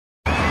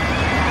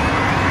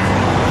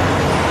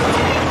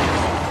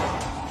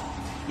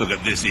Look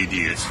at this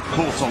idiot,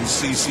 caught on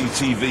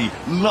CCTV,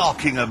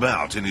 larking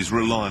about in his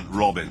Reliant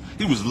Robin.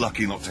 He was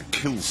lucky not to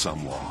kill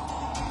someone.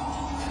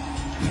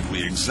 If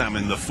we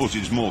examine the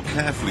footage more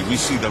carefully, we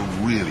see the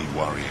really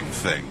worrying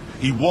thing.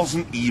 He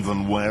wasn't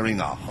even wearing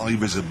a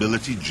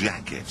high-visibility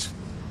jacket.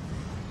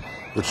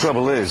 The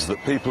trouble is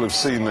that people have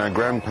seen their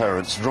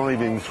grandparents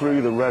driving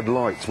through the red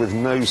lights with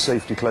no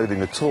safety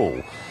clothing at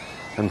all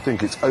and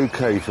think it's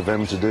okay for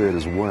them to do it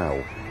as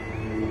well.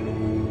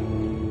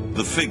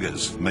 The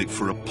figures make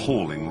for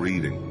appalling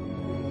reading.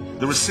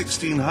 There are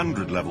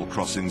 1,600 level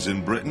crossings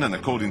in Britain, and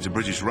according to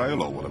British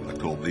Rail, or whatever they're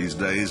called these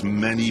days,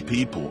 many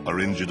people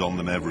are injured on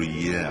them every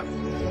year.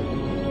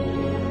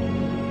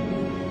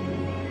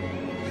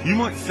 You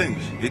might think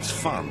it's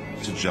fun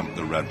to jump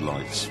the red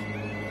lights.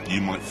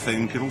 You might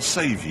think it'll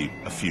save you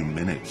a few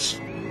minutes.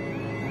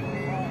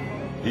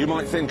 You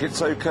might think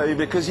it's okay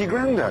because your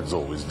granddad's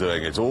always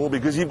doing it, or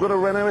because you've got a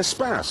Renault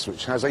Espace,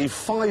 which has a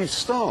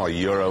 5-star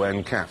Euro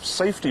NCAP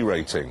safety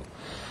rating.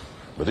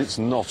 But it's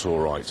not all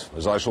right,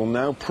 as I shall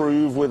now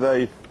prove with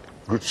a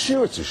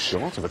gratuitous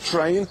shot of a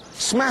train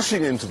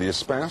smashing into the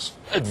Espace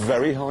at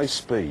very high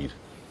speed.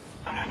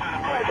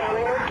 Hi,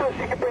 darling. I thought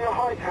you could bring a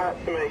high hat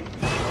to me.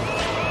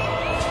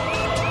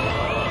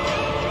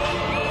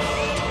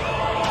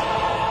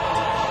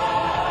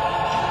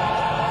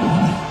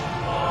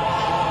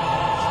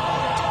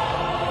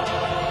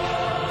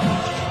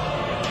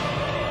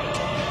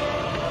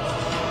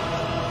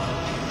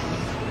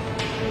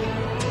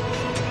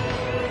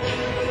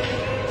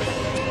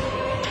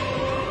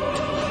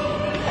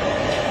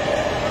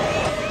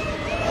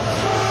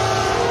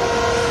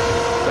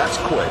 That's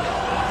quick.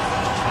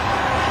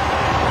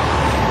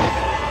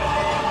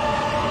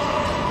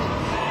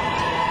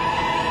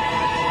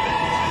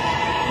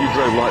 You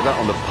drove like that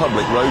on the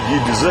public road, you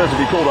deserve to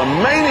be called a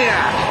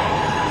maniac!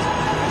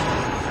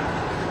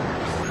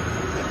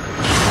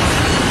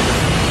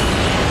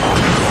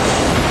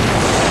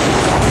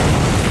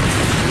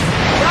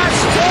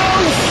 That's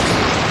toast!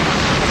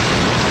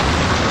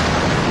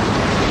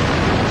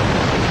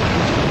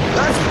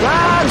 That's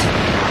bad!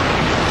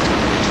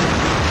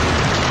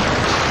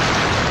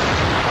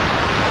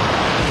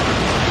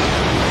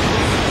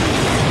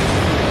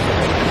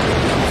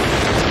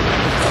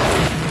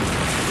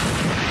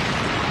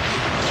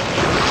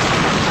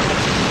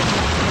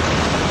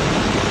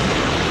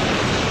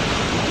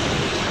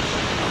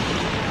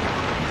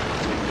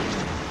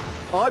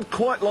 I'd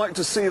quite like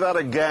to see that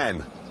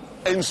again,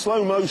 in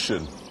slow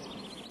motion.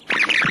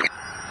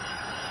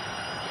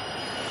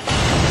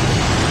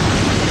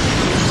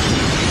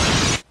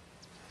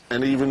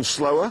 And even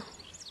slower.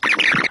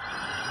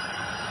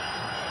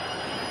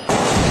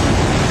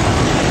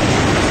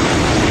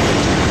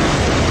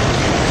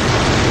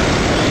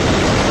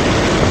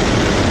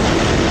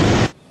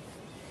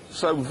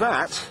 So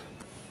that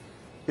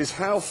is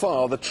how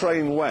far the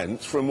train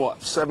went from,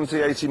 what,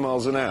 70, 80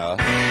 miles an hour?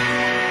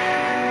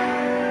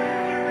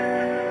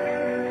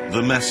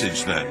 The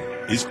message, then,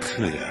 is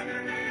clear.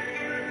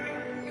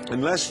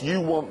 Unless you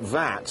want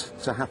that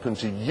to happen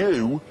to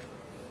you,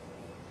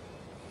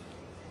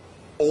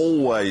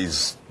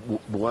 always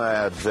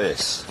wear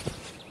this.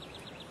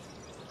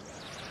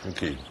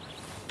 Thank you.